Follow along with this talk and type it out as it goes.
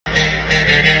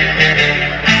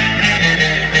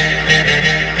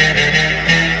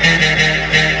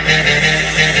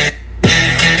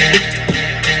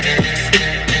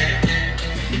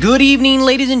Good evening,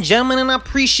 ladies and gentlemen, and I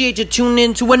appreciate you tuning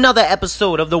in to another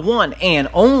episode of the one and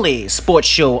only sports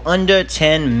show under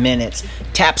 10 minutes.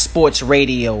 Tap Sports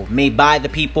Radio, made by the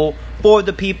people, for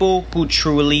the people who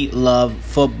truly love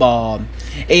football.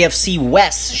 AFC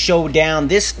West showdown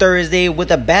this Thursday with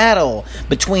a battle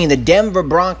between the Denver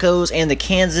Broncos and the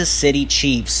Kansas City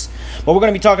Chiefs. But we're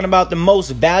going to be talking about the most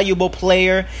valuable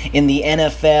player in the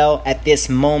NFL at this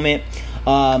moment.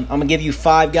 I'm going to give you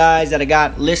 5 guys that I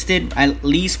got listed, at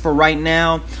least for right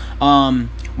now.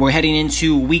 We're heading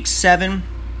into week 6.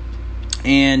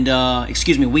 And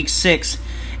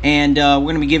we're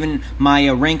going to be giving my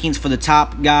rankings for the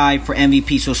top guy for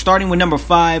MVP. So starting with number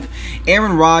 5,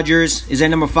 Aaron Rodgers is at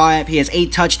number 5. He has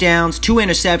 8 touchdowns, 2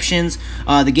 interceptions.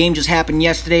 The game just happened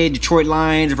yesterday, Detroit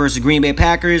Lions versus Green Bay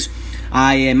Packers.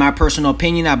 In my personal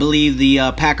opinion, I believe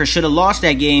the Packers should have lost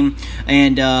that game,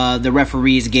 and the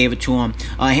referees gave it to them.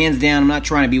 Hands down, I'm not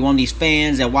trying to be one of these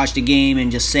fans that watch the game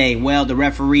and just say, well, the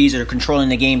referees are controlling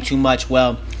the game too much.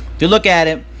 Well, if you look at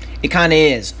it, it kind of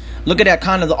is. Look at that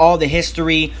kind of all the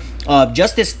history of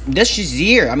just this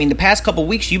year. I mean, the past couple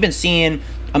weeks, you've been seeing,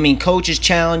 coaches'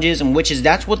 challenges, and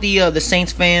that's what the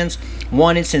Saints fans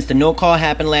wanted since the no call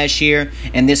happened last year,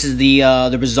 and this is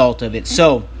the result of it.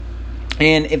 So.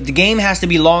 And if the game has to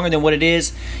be longer than what it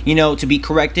is, to be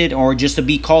corrected or just to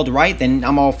be called right, then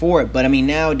I'm all for it. But,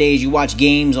 nowadays you watch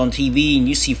games on TV and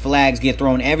you see flags get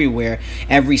thrown everywhere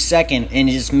every second. And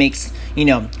it just makes,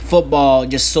 football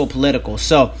just so political.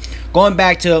 So, going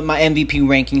back to my MVP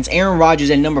rankings, Aaron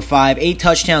Rodgers at number 5, 8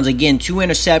 touchdowns, again, 2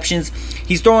 interceptions.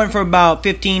 He's throwing for about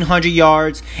 1,500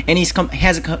 yards, and he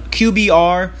has a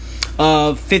QBR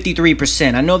of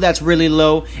 53%. I know that's really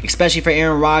low, especially for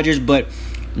Aaron Rodgers, but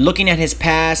looking at his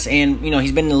past, and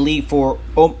he's been in the league for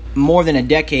more than a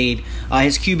decade,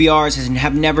 his QBRs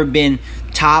have never been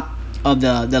top of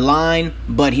the line,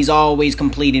 but he's always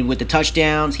completed with the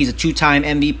touchdowns. He's a 2-time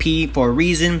MVP for a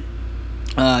reason.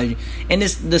 And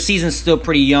the season's still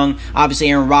pretty young. Obviously,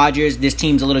 Aaron Rodgers, this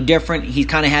team's a little different. He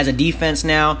kind of has a defense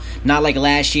now, not like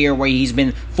last year where he's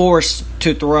been forced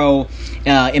to throw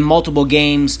in multiple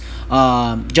games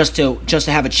just to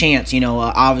have a chance.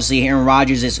 Obviously, Aaron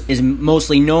Rodgers is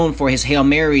mostly known for his Hail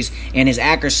Marys and his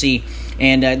accuracy.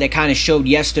 And that kind of showed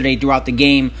yesterday throughout the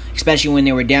game, especially when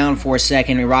they were down for a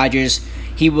second. And Rodgers,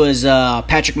 he was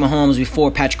Patrick Mahomes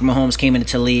before Patrick Mahomes came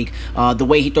into the league. The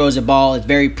way he throws the ball is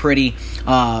very pretty.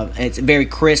 It's very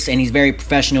crisp, and he's very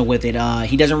professional with it.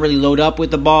 He doesn't really load up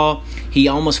with the ball. He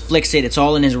almost flicks it. It's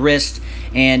all in his wrist,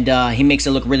 and he makes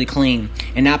it look really clean.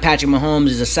 And now Patrick Mahomes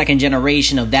is a second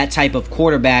generation of that type of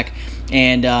quarterback,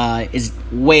 and is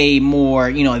way more,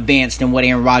 advanced than what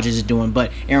Aaron Rodgers is doing.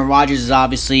 But Aaron Rodgers is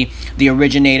obviously the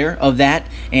originator of that,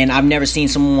 and I've never seen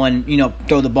someone,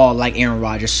 throw the ball like Aaron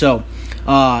Rodgers. So,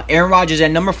 Aaron Rodgers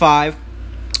at number 5.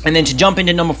 And then to jump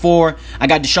into number 4, I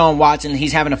got Deshaun Watson.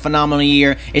 He's having a phenomenal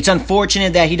year. It's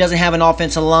unfortunate that he doesn't have an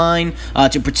offensive line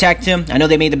to protect him. I know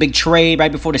they made the big trade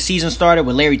right before the season started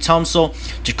with Larry Tunsil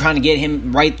to kind of get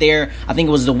him right there. I think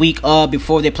it was the week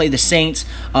before they played the Saints.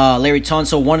 Larry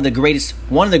Tunsil, one of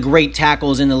the great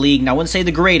tackles in the league. Now, I wouldn't say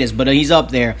the greatest, but he's up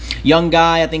there. Young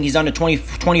guy. I think he's under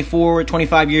 24,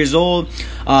 25 years old.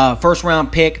 First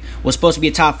round pick. Was supposed to be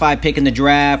a top 5 pick in the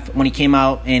draft when he came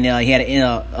out, and he had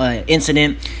an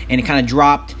incident. And it kind of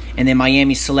dropped, and then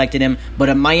Miami selected him.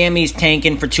 But Miami's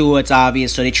tanking for Tua, it's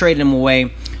obvious, so they traded him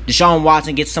away. Deshaun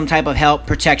Watson gets some type of help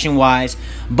protection-wise,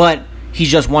 but he's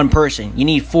just one person. You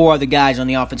need 4 other guys on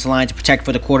the offensive line to protect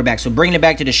for the quarterback. So bringing it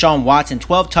back to Deshaun Watson,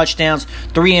 12 touchdowns,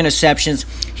 3 interceptions.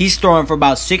 He's throwing for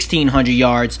about 1,600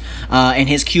 yards, and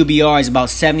his QBR is about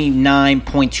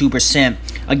 79.2%.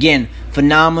 Again,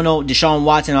 phenomenal. Deshaun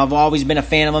Watson, I've always been a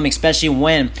fan of him, especially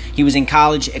when he was in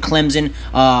college at Clemson.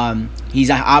 He's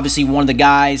obviously one of the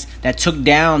guys that took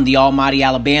down the almighty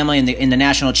Alabama in the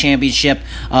national championship.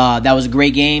 That was a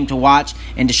great game to watch,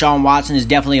 and Deshaun Watson is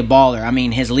definitely a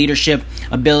baller. His leadership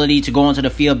ability to go onto the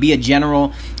field, be a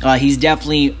general, he's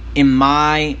definitely, in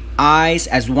my eyes,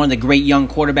 as one of the great young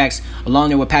quarterbacks, along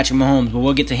there with Patrick Mahomes, but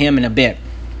we'll get to him in a bit.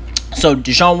 So,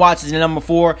 Deshaun Watson is number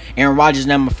 4, Aaron Rodgers is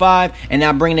number 5, and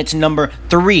now bringing it to number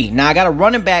 3. Now, I got a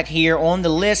running back here on the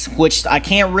list, which I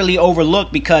can't really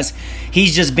overlook because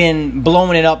he's just been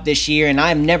blowing it up this year, and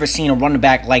I've never seen a running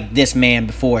back like this man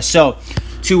before. So,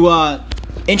 to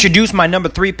introduce my number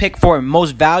 3 pick for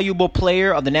most valuable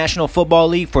player of the National Football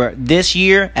League for this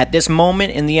year, at this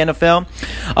moment in the NFL,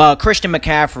 Christian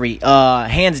McCaffrey,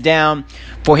 hands down,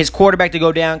 for his quarterback to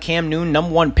go down, Cam Newton,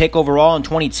 number 1 pick overall in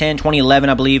 2010, 2011,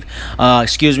 I believe.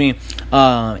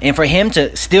 And for him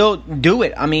to still do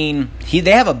it, I mean,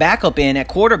 they have a backup in at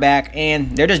quarterback,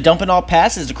 and they're just dumping off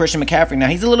passes to Christian McCaffrey. Now,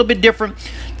 he's a little bit different,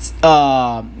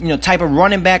 type of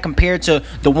running back compared to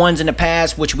the ones in the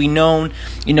past, which we known,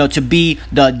 to be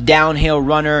the downhill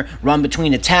runner, run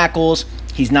between the tackles.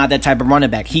 He's not that type of running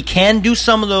back. He can do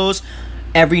some of those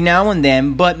every now and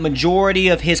then, but majority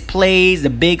of his plays, the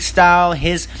big style,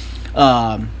 his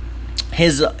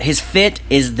fit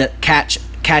is the catch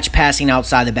passing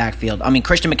outside the backfield. I mean,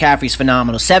 Christian McCaffrey's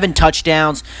phenomenal. 7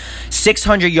 touchdowns,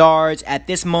 600 yards at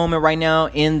this moment right now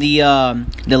in the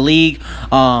league.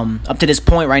 Up to this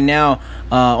point right now,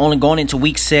 only going into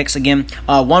week 6 again.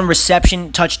 1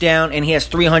 reception touchdown, and he has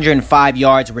 305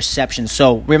 yards reception.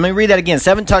 So let me read that again.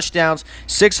 7 touchdowns,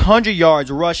 600 yards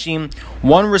rushing,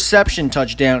 1 reception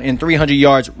touchdown, and 300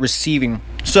 yards receiving.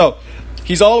 So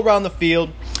he's all around the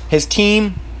field. His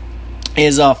team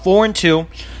is 4-2.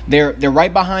 They're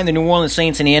right behind the New Orleans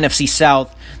Saints in the NFC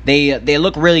South. They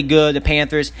look really good, the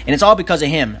Panthers, and it's all because of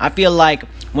him. I feel like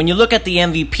when you look at the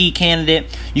MVP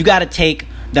candidate, you got to take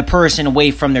the person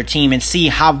away from their team and see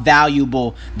how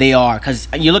valuable they are. Because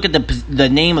you look at the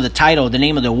name of the title, the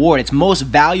name of the award, it's most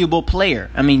valuable player.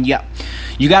 I mean, yeah,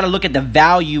 you got to look at the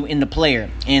value in the player.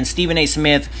 And Stephen A.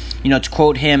 Smith, to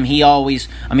quote him, I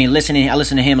listen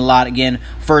to him a lot. Again,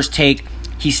 First Take.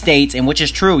 He states, and which is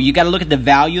true, you got to look at the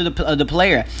value of the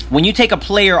player. When you take a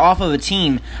player off of a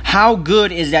team, how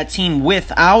good is that team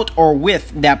without or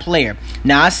with that player?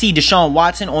 Now, I see Deshaun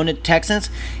Watson on the Texans.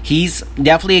 He's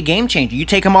definitely a game changer. You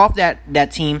take him off that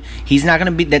team, that team's not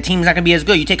going to be as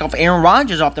good. You take off Aaron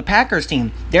Rodgers off the Packers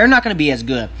team, they're not going to be as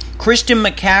good. Christian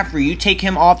McCaffrey, you take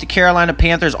him off the Carolina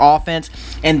Panthers offense,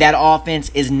 and that offense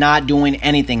is not doing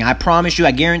anything. I promise you,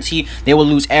 I guarantee they will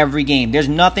lose every game. There's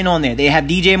nothing on there. They have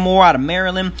DJ Moore out of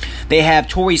Maryland. They have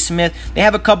Torrey Smith. They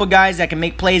have a couple guys that can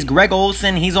make plays. Greg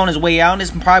Olsen, he's on his way out.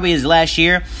 This is probably his last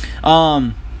year.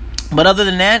 But other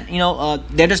than that,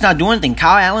 they're just not doing anything.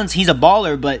 Kyle Allen's, he's a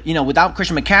baller, but, without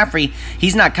Christian McCaffrey,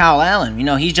 he's not Kyle Allen.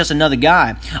 He's just another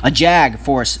guy. A jag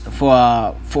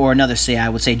for another say, I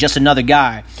would say. Just another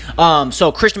guy.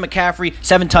 So Christian McCaffrey,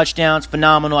 7 touchdowns,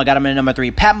 phenomenal. I got him at number 3.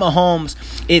 Pat Mahomes,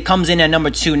 it comes in at number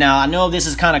 2. Now, I know this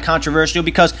is kind of controversial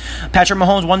because Patrick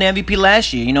Mahomes won the MVP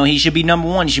last year. He should be number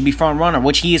 1. He should be front runner,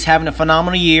 which he is having a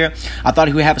phenomenal year. I thought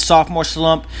he would have a sophomore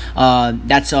slump.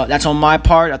 That's on my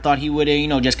part. I thought he would,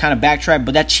 just kind of backtrack,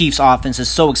 but that Chiefs offense is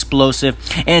so explosive,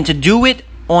 and to do it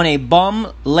on a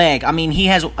bum leg. I mean, he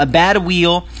has a bad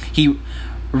wheel. He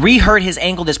re-hurt his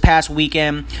ankle this past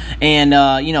weekend, and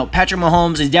Patrick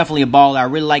Mahomes is definitely a baller. I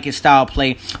really like his style of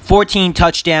play. 14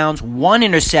 touchdowns, 1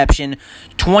 interception,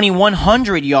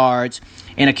 2,100 yards,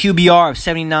 and a QBR of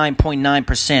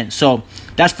 79.9%. So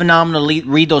that's phenomenal.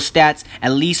 Read those stats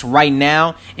at least right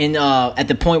now, and at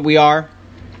the point we are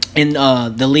in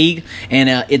the league, and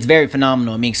it's very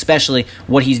phenomenal. I mean, especially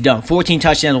what he's done. 14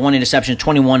 touchdowns, 1 interception,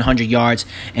 2,100 yards,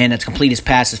 and that's complete his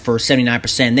passes for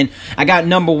 79%. Then I got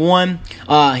number 1.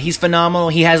 He's phenomenal.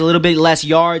 He has a little bit less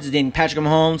yards than Patrick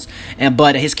Mahomes,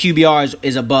 but his QBR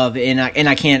is above, and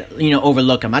I can't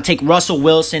overlook him. I take Russell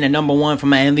Wilson at number 1 for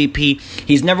my MVP.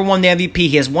 He's never won the MVP.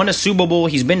 He has won a Super Bowl.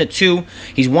 He's been to 2.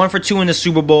 He's 1 for 2 in the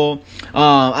Super Bowl.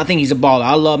 I think he's a baller.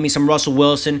 I love me some Russell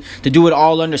Wilson. To do it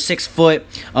all under 6 foot.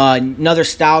 Another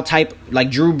style type like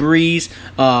Drew Brees,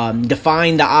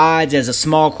 defying the odds as a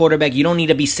small quarterback. You don't need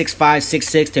to be 6'5",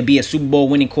 6'6" to be a Super Bowl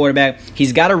winning quarterback.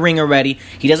 He's got a ring already.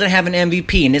 He doesn't have an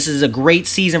MVP, and this is a great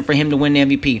season for him to win the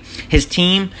MVP. His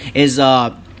team is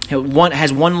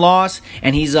has 1 loss,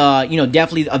 and he's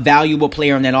definitely a valuable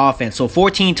player in that offense. So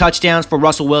 14 touchdowns for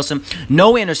Russell Wilson,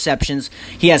 no interceptions.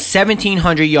 He has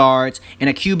 1,700 yards and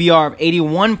a QBR of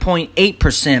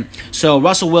 81.8%. So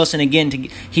Russell Wilson, again,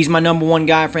 he's my number 1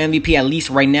 guy for MVP, at least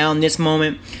right now in this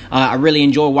moment. I really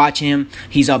enjoy watching him.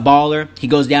 He's a baller. He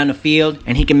goes down the field,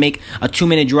 and he can make a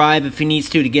 2-minute drive if he needs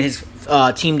to get his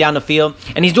team down the field.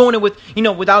 And he's doing it with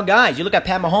without guys. You look at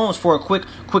Pat Mahomes for a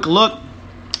quick look,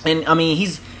 and I mean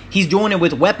he's doing it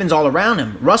with weapons all around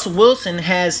him. Russell Wilson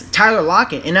has Tyler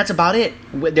Lockett, and that's about it.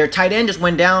 Their tight end just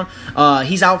went down.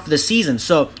 He's out for the season,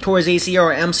 so towards ACL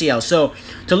or MCL. So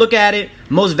to look at it,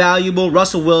 most valuable,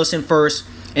 Russell Wilson first,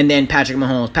 and then Patrick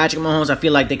Mahomes. Patrick Mahomes, I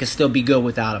feel like they could still be good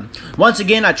without him. Once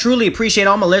again, I truly appreciate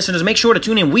all my listeners. Make sure to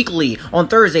tune in weekly on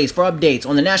Thursdays for updates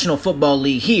on the National Football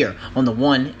League here on the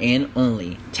one and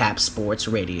only Tap Sports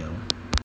Radio.